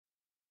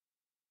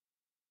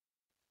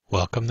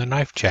Welcome to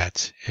Knife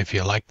Chats. If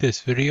you like this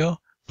video,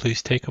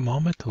 please take a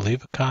moment to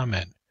leave a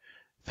comment.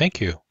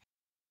 Thank you.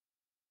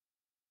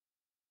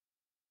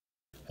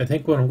 I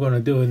think what I'm going to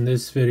do in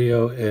this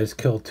video is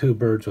kill two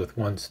birds with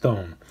one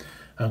stone.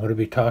 I'm going to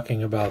be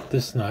talking about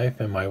this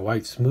knife and my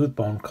white smooth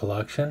bone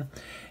collection,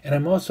 and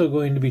I'm also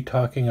going to be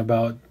talking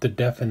about the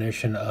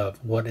definition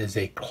of what is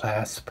a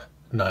clasp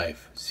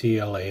knife,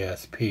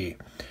 C-L-A-S-P,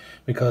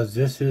 because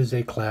this is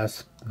a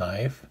clasp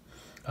knife.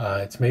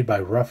 It's made by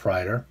Rough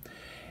Rider,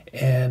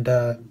 and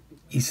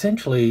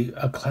essentially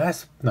a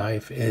clasp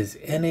knife is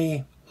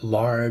any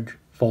large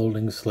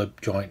folding slip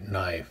joint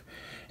knife,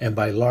 and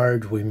by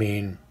large we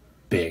mean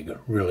big,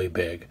 really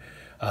big.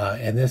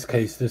 In this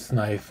case, this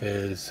knife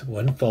is,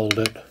 when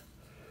folded,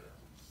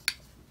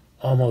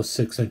 almost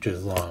 6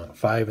 inches long,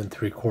 5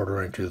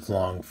 3/4 inches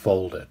long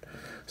folded.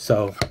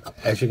 So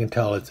as you can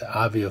tell, it's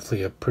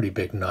obviously a pretty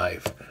big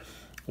knife.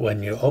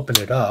 When you open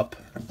it up,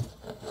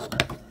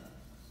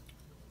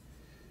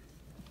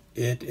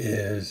 it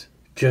is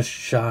just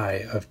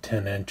shy of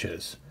 10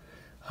 inches.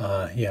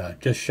 Yeah,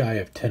 just shy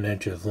of 10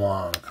 inches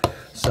long.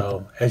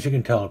 So as you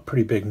can tell, a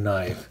pretty big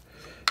knife.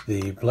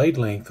 The blade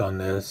length on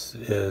this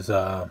is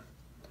 4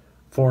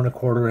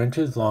 1/4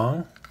 inches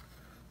long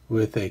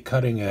with a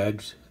cutting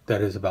edge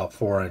that is about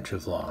 4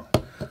 inches long.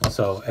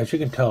 So as you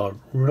can tell, a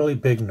really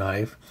big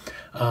knife.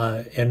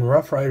 In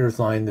Rough Rider's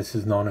line, this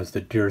is known as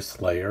the Deer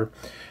Slayer,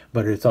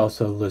 but it's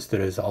also listed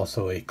as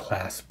also a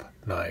clasp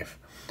knife.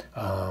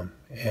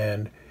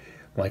 And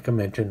like I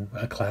mentioned,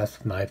 a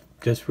clasp knife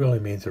just really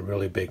means a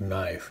really big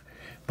knife.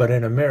 But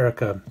in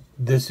America,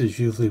 this is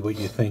usually what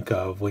you think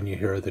of when you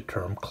hear the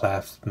term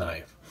clasp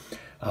knife.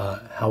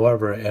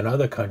 However, in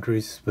other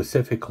countries,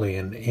 specifically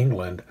in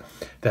England,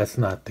 that's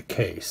not the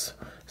case.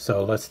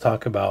 So let's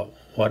talk about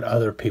what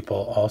other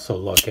people also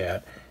look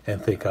at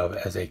and think of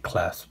as a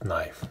clasp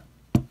knife.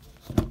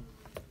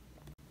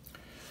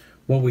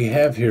 What we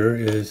have here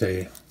is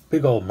a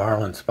big old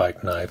marlin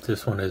spike knife.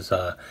 This one is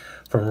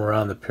from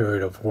around the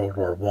period of World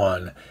War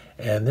I,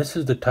 and this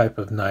is the type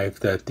of knife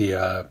that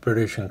the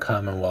British and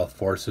Commonwealth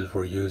forces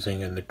were using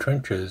in the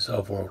trenches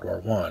of World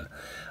War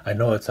I. I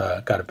know it's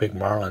got a big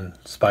marlin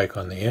spike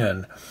on the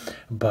end,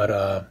 but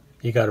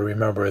you got to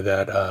remember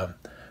that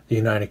the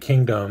United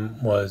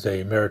Kingdom was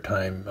a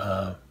maritime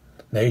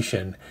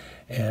nation,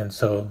 and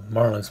so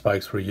marlin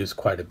spikes were used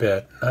quite a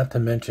bit. Not to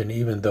mention,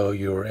 even though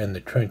you were in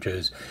the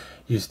trenches,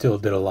 you still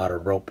did a lot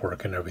of rope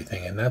work and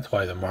everything, and that's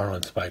why the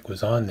marlin spike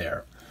was on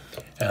there.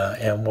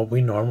 And what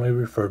we normally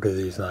refer to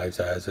these knives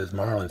as is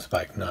marlin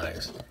spike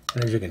knives.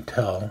 And as you can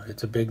tell,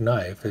 it's a big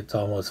knife. It's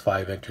almost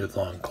 5 inches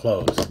long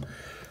close.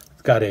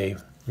 It's got you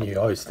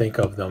always think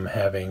of them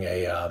having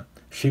a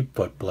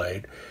sheepfoot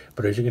blade,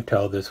 but as you can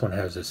tell, this one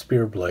has a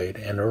spear blade,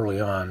 and early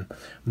on,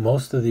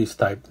 most of these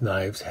type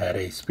knives had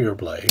a spear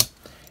blade,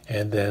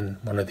 and then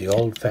one of the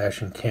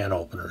old-fashioned can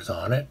openers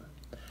on it.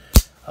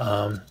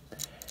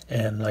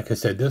 And like I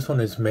said, this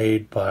one is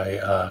made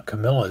by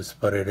Camillus,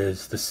 but it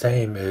is the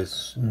same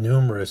as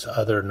numerous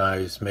other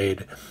knives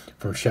made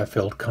from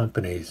Sheffield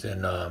companies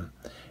in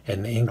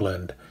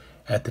England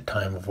at the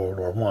time of World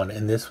War I.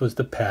 And this was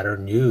the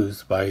pattern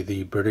used by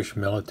the British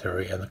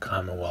military and the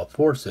Commonwealth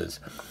forces.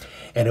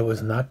 And it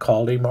was not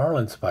called a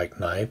marlin spike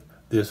knife.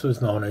 This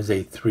was known as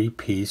a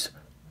three-piece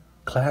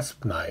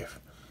clasp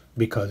knife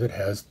because it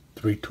has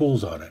 3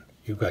 tools on it.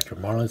 You've got your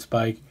marlin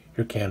spike,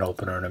 your can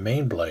opener, and a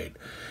main blade.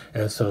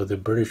 And so the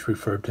British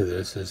referred to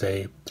this as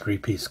a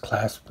 3-piece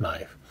clasp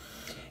knife.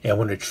 And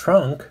when it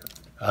shrunk,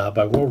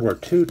 by World War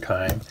II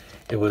time,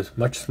 it was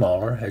much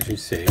smaller, as you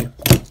see.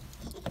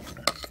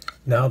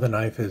 Now the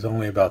knife is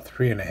only about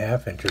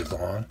 3.5 inches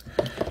long.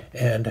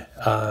 And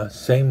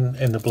same,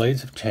 and the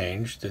blades have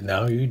changed. And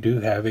now you do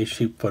have a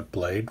sheepfoot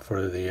blade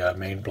for the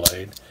main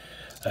blade,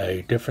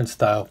 a different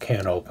style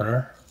can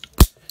opener,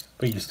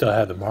 but you still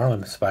have the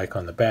marlin spike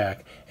on the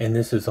back, and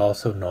this is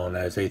also known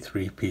as a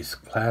 3-piece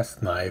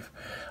clasp knife,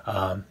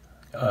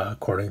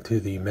 according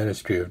to the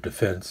Ministry of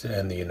Defense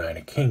in the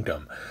United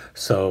Kingdom.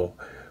 So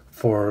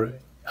for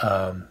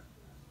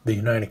the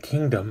United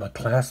Kingdom, a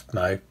clasp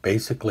knife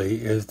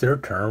basically is their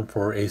term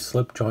for a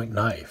slip joint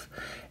knife,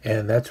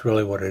 and that's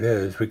really what it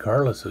is,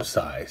 regardless of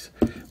size.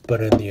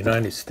 But in the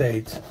United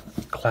States,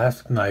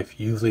 clasp knife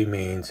usually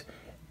means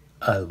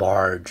a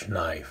large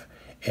knife,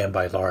 and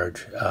by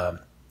large,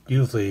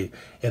 usually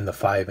in the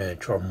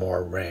 5-inch or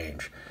more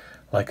range.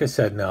 Like I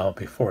said now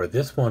before,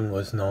 this one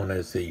was known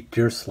as the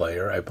Deer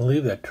Slayer. I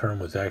believe that term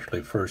was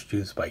actually first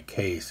used by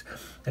Case,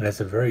 and it's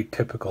a very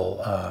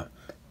typical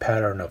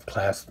pattern of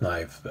clasp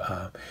knife,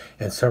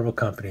 and several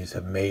companies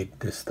have made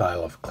this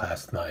style of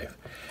clasp knife.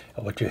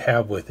 What you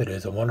have with it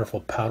is a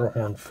wonderful powder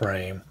horn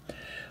frame,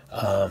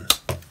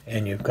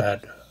 and you've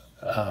got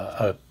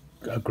a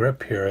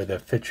grip here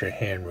that fits your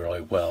hand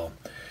really well.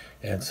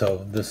 And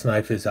so this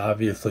knife is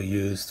obviously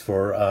used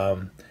for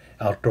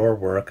outdoor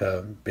work,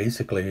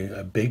 basically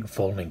a big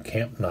folding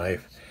camp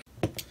knife.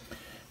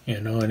 You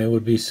know, and it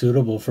would be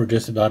suitable for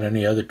just about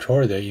any other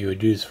chore that you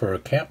would use for a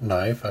camp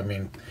knife. I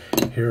mean,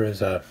 here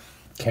is a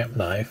camp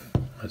knife.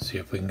 Let's see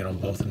if we can get them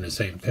both in the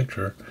same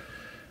picture.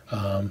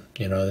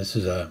 This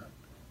is a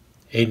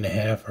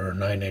 8.5 or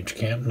 9-inch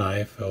camp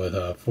knife with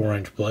a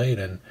 4-inch blade,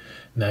 and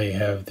now you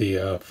have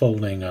the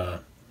folding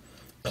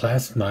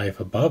clasp knife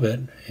above it,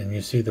 and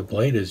you see the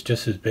blade is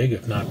just as big,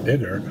 if not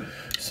bigger.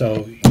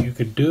 So you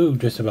could do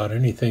just about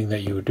anything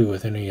that you would do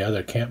with any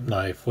other camp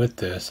knife with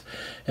this,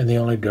 and the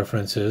only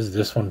difference is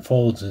this one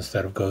folds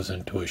instead of goes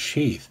into a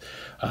sheath.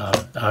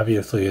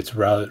 Obviously, it's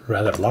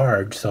rather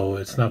large, so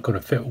it's not going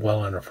to fit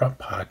well in a front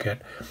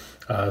pocket.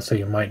 So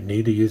you might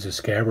need to use a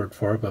scabbard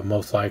for it, but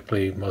most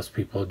likely most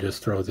people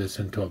just throw this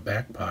into a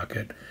back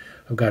pocket.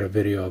 I've got a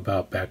video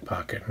about back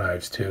pocket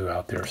knives too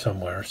out there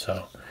somewhere,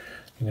 so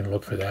you can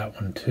look for that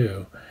one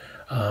too.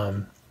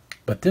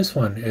 But this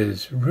one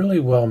is really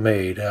well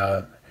made.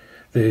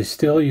 They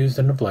still used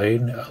in the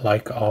blade,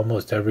 like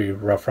almost every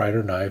Rough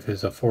Rider knife,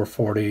 is a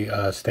 440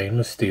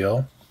 stainless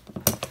steel.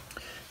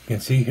 You can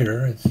see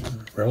here it's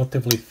a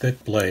relatively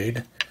thick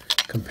blade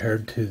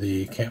compared to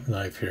the camp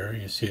knife here.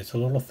 You see it's a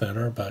little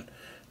thinner, but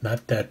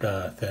not that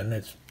thin.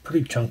 It's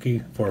pretty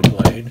chunky for a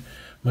blade,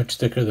 much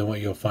thicker than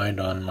what you'll find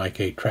on like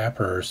a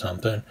trapper or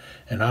something,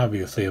 and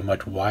obviously a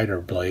much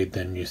wider blade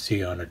than you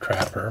see on a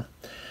trapper.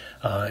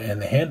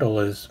 And the handle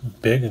is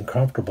big and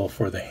comfortable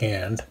for the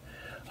hand.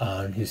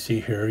 You see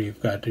here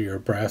you've got your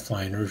brass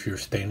liners, your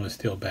stainless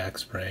steel back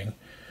spring.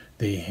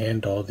 The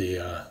handle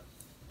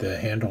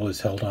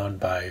is held on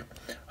by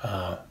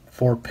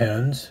 4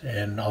 pins,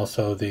 and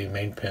also the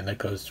main pin that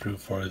goes through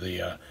for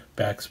the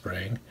back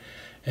spring.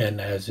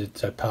 And as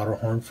it's a powder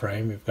horn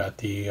frame, you've got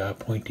the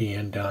pointy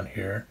end down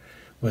here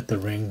with the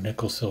ring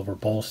nickel silver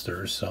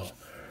bolsters. So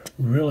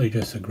really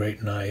just a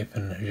great knife,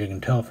 and as you can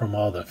tell from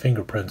all the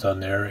fingerprints on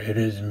there, it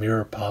is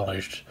mirror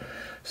polished,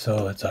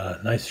 so it's a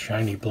nice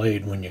shiny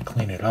blade when you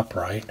clean it up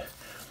right.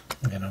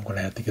 And I'm going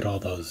to have to get all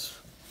those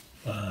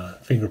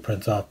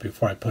fingerprints off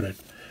before I put it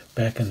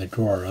back in the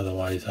drawer,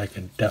 otherwise I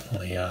could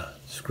definitely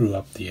screw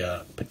up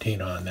the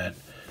patina on that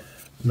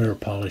mirror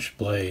polished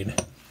blade.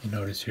 You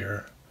notice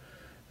here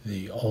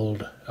the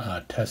old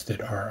tested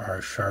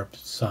RR Sharp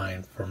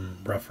sign from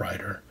Rough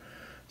Rider.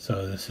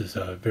 So this is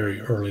a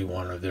very early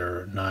one of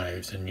their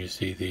knives, and you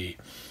see the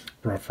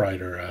Rough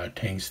Rider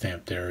Tang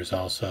stamp there is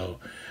also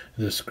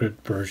the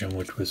script version,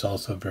 which was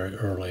also very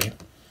early.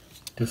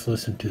 Just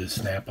listen to the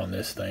snap on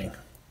this thing.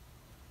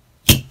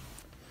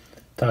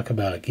 Talk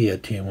about a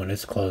guillotine when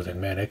it's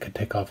closing. Man, it could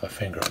take off a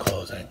finger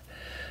closing.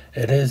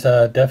 It is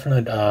a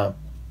definite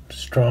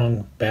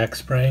strong back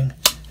spring,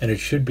 and it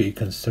should be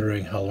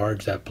considering how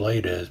large that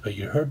blade is, but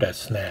you heard that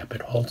snap.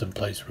 It holds in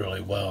place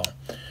really well.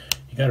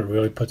 You got to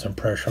really put some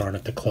pressure on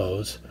it to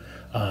close.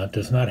 It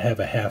does not have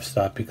a half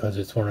stop because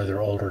it's one of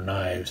their older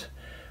knives,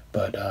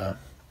 but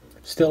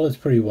still it's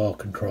pretty well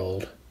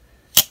controlled.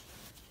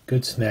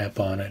 Good snap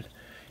on it.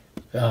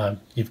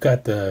 You've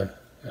got the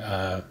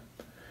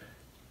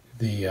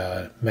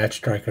match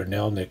striker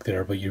nail nick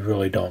there, but you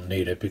really don't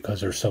need it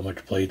because there's so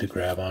much blade to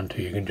grab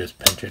onto. You can just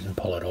pinch it and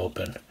pull it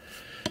open.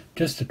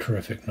 Just a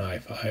terrific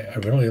knife. I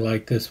really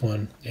like this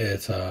one.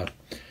 It's I've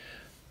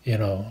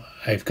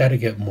got to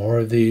get more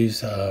of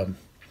these,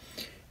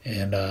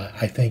 and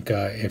I think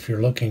if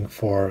you're looking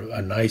for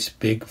a nice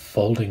big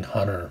folding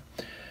hunter,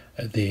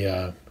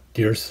 the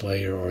Deer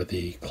Slayer or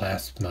the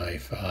Clasp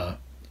Knife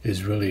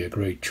is really a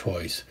great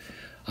choice.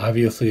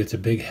 Obviously it's a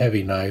big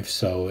heavy knife,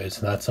 so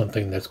it's not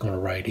something that's going to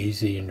ride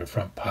easy in your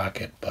front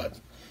pocket, but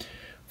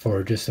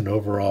for just an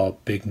overall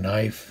big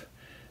knife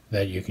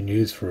that you can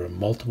use for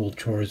multiple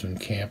chores when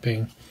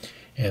camping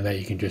and that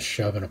you can just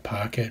shove in a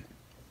pocket,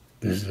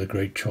 this is a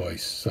great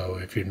choice. So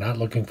if you're not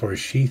looking for a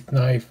sheath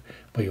knife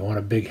but you want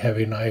a big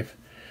heavy knife,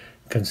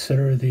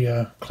 consider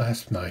the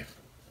Clasp Knife,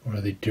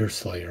 or the Deer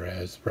Slayer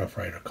as Rough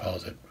Rider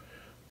calls it.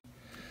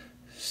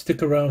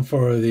 Stick around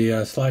for the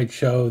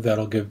slideshow.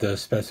 That'll give the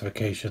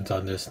specifications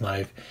on this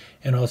knife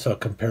and also a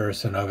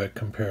comparison of it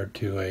compared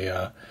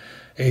to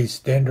a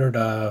standard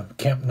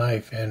camp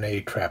knife and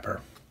a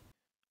trapper.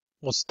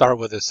 We'll start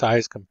with a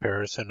size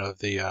comparison of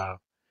the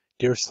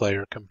Deer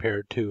Slayer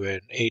compared to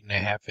an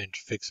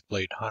 8.5-inch fixed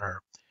blade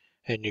hunter.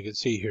 And you can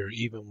see here,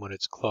 even when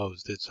it's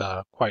closed, it's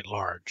quite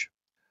large.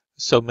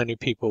 So many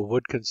people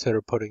would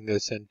consider putting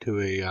this into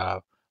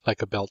a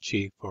like a belt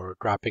sheath or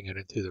dropping it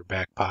into their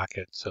back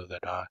pocket so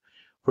that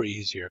for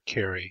easier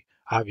carry.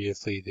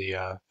 Obviously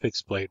the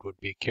fixed blade would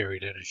be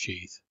carried in a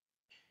sheath.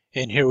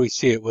 And here we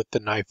see it with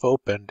the knife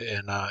opened,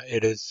 and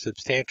it is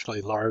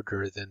substantially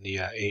larger than the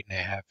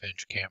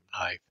 8.5-inch camp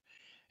knife.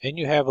 And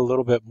you have a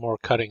little bit more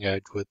cutting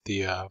edge with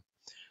the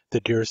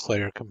Deer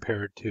Slayer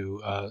compared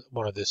to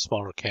one of the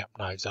smaller camp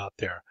knives out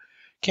there.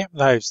 Camp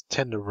knives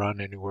tend to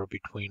run anywhere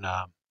between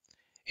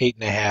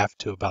 8.5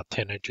 to about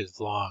 10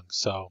 inches long,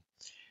 so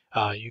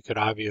you could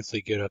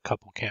obviously get a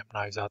couple camp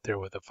knives out there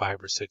with a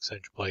 5 or 6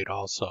 inch blade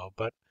also,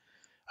 but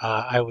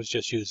I was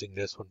just using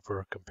this one for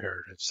a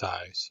comparative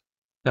size.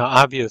 Now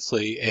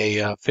obviously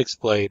a fixed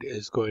blade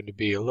is going to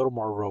be a little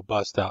more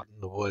robust out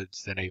in the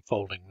woods than a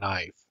folding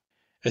knife,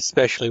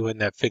 especially when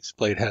that fixed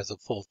blade has a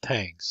full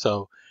tang.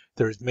 So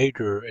there's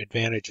major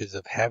advantages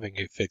of having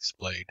a fixed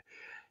blade.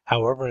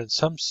 However, in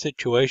some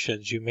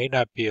situations, you may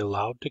not be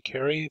allowed to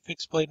carry a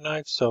fixed blade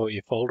knife, so a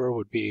folder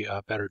would be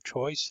a better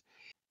choice.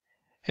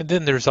 And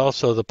then there's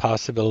also the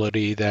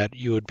possibility that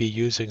you would be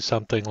using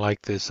something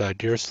like this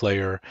deer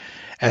slayer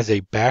as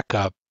a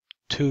backup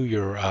to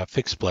your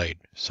fixed blade.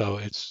 So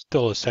it's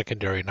still a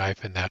secondary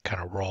knife in that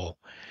kind of role.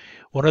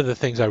 One of the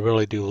things I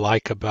really do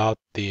like about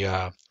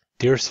the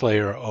deer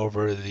slayer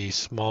over the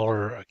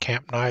smaller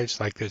camp knives,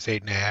 like this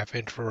 8.5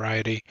 inch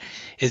variety,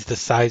 is the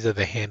size of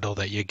the handle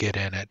that you get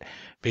in it,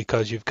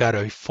 because you've got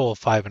a full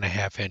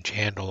 5.5 inch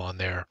handle on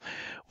there,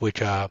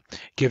 which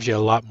gives you a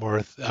lot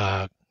more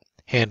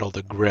handle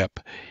to grip,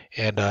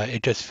 and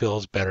it just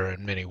feels better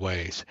in many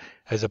ways,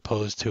 as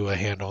opposed to a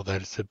handle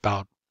that's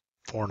about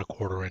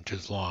 4.25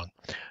 inches long.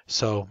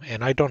 So,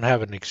 and I don't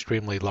have an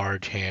extremely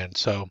large hand,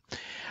 so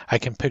I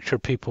can picture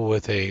people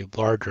with a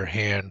larger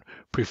hand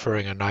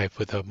preferring a knife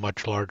with a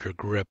much larger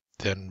grip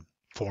than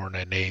 4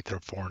 1/8 or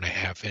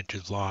 4.5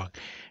 inches long.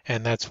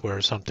 And that's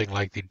where something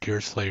like the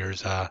Deer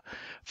Slayer's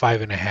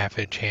 5.5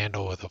 inch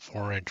handle with a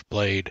 4 inch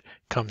blade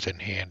comes in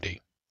handy.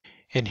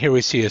 And here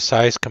we see a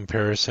size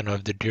comparison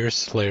of the Deer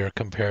Slayer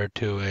compared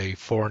to a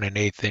 4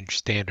 1/8 inch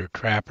standard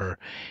trapper.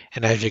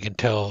 And as you can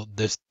tell,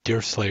 this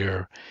Deer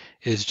Slayer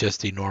is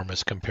just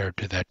enormous compared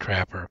to that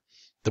trapper.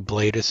 The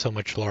blade is so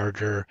much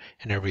larger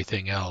and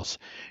everything else.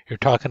 You're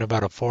talking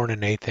about a 4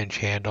 1/8 inch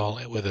handle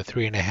with a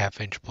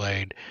 3.5 inch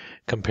blade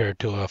compared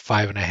to a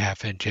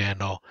 5.5 inch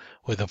handle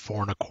with a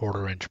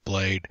 4.25 inch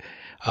blade.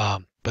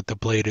 But the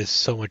blade is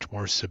so much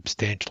more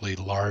substantially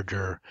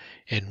larger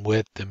in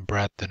width and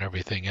breadth and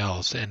everything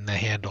else. And the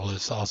handle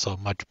is also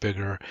much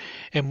bigger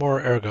and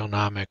more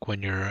ergonomic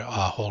when you're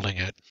holding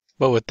it.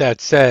 But with that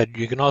said,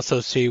 you can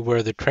also see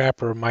where the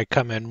trapper might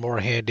come in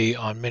more handy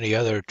on many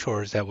other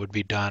chores that would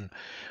be done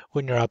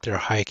when you're out there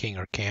hiking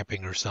or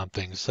camping or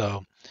something.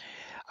 So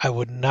I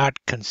would not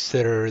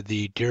consider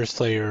the Deer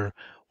Slayer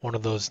one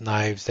of those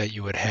knives that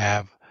you would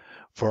have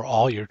for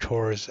all your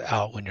chores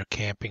out when you're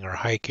camping or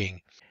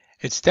hiking.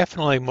 It's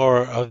definitely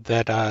more of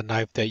that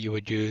knife that you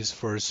would use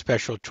for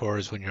special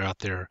chores when you're out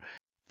there.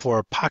 For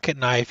a pocket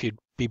knife, you'd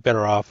be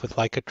better off with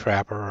like a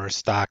Trapper or a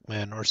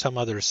Stockman or some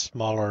other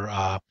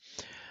smaller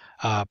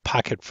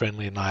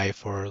pocket-friendly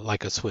knife, or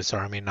like a Swiss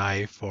Army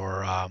knife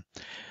or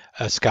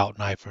a Scout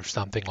knife or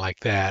something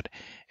like that.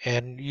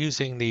 And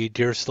using the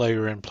Deer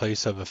Slayer in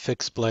place of a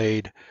fixed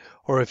blade,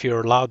 or if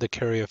you're allowed to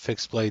carry a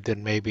fixed blade,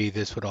 then maybe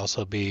this would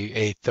also be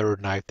a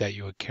third knife that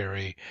you would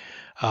carry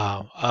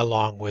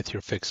along with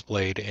your fixed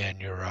blade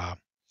and your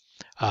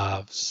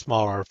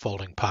smaller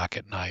folding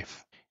pocket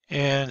knife.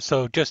 And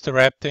so just to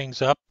wrap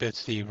things up,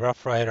 it's the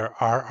Rough Rider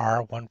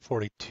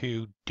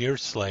RR142 Deer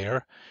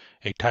Slayer,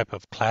 a type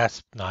of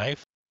clasp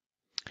knife.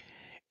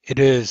 It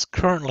is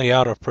currently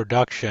out of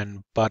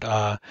production, but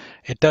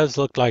it does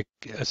look like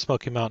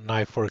Smoky Mountain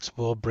Knife Works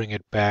will bring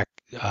it back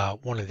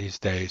one of these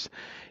days.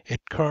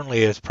 It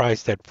currently is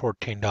priced at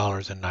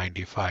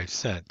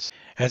 $14.95.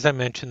 As I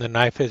mentioned, the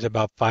knife is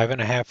about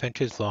 5.5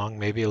 inches long,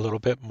 maybe a little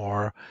bit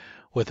more,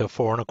 with a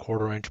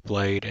 4.25 inch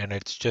blade, and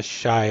it's just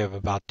shy of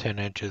about 10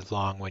 inches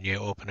long when you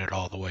open it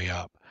all the way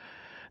up.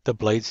 The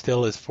blade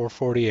steel is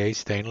 448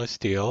 stainless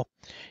steel.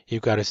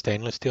 You've got a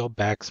stainless steel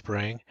back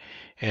spring,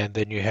 and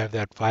then you have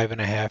that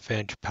 5.5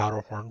 inch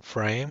powder horn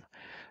frame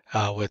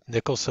with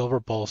nickel silver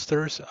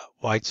bolsters,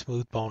 white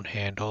smooth bone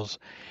handles,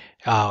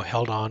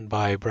 held on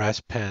by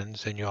brass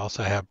pins, and you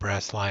also have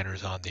brass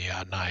liners on the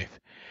knife.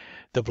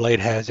 The blade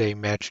has a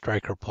match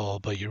striker pull,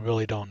 but you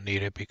really don't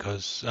need it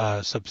because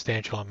a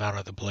substantial amount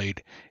of the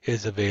blade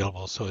is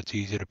available, so it's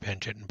easy to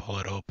pinch it and pull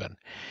it open.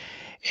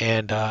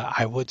 And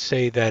I would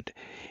say that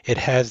it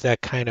has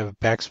that kind of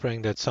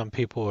backspring that some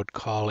people would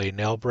call a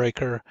nail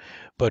breaker,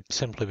 but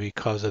simply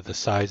because of the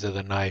size of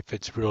the knife,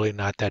 it's really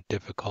not that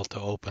difficult to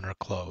open or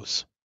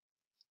close.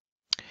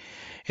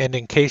 And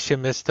in case you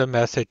missed the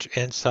message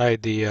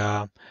inside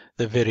the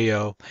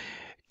video,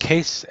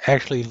 Case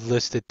actually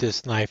listed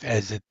this knife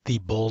as the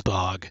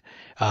Bulldog,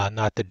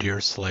 not the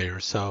Deer Slayer.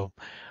 So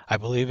I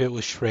believe it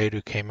was Schrade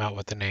who came out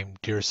with the name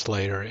Deer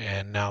Slayer,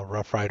 and now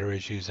Rough Rider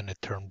is using the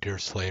term Deer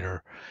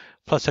Slayer.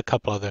 Plus a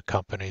couple other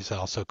companies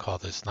also call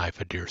this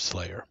knife a Deer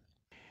Slayer.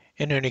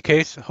 In any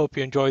case, hope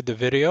you enjoyed the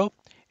video.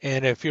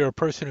 And if you're a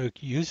person who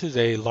uses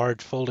a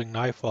large folding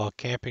knife while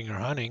camping or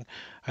hunting,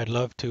 I'd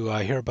love to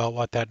hear about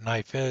what that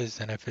knife is.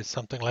 And if it's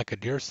something like a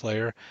Deer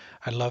Slayer,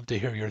 I'd love to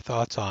hear your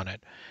thoughts on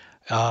it.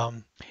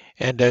 Um,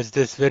 and as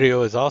this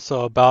video is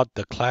also about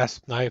the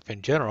clasp knife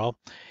in general,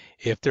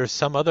 if there's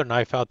some other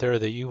knife out there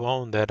that you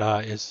own that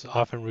is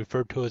often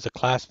referred to as a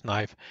clasp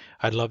knife,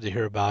 I'd love to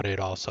hear about it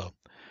also.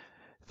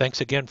 Thanks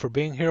again for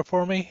being here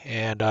for me,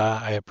 and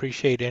I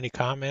appreciate any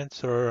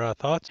comments or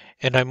thoughts.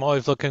 And I'm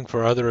always looking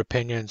for other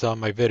opinions on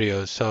my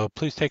videos, so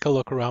please take a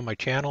look around my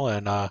channel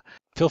and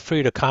feel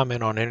free to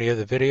comment on any of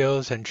the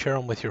videos and share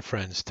them with your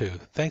friends too.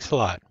 Thanks a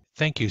lot.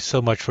 Thank you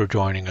so much for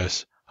joining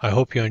us. I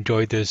hope you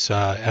enjoyed this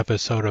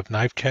episode of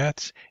Knife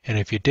Chats, and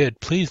if you did,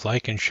 please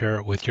like and share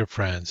it with your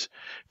friends.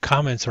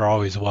 Comments are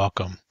always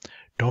welcome.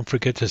 Don't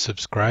forget to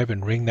subscribe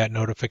and ring that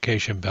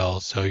notification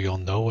bell so you'll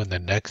know when the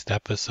next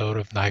episode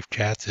of Knife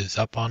Chats is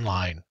up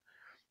online.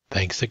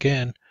 Thanks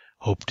again.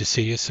 Hope to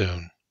see you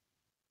soon.